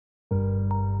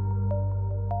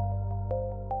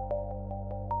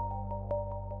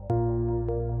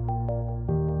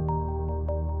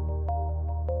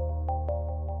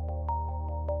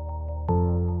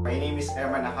is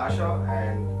Emman Acasio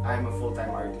and I'm a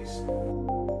full-time artist.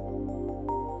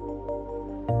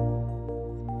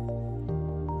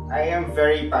 I am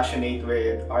very passionate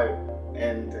with art,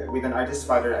 and with an artist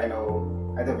father, I know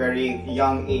at a very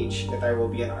young age that I will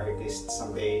be an artist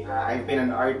someday. I've been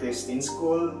an artist in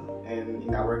school and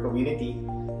in our community,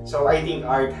 so I think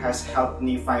art has helped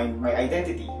me find my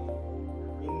identity.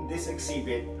 In this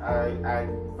exhibit, I add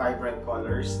vibrant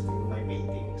colors to my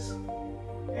paintings,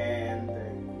 and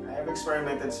I have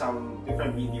experimented some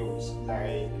different mediums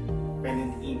like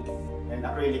pen and ink and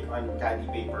acrylic on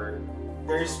candy paper.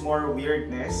 There's more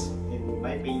weirdness in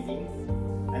my painting,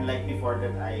 unlike before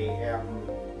that I am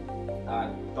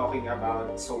talking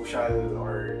about social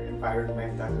or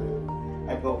environmental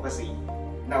advocacy.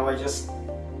 Now I just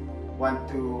want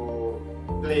to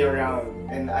play around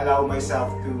and allow myself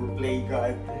to play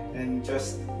God and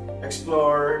just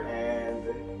explore and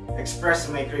express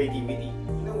my creativity.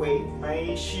 In a way,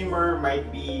 my shimmer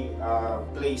might be a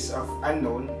place of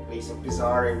unknown, place of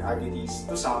bizarre and oddities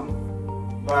to some,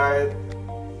 but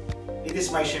it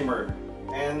is my shimmer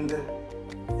and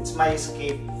it's my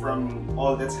escape from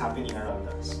all that's happening around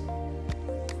us.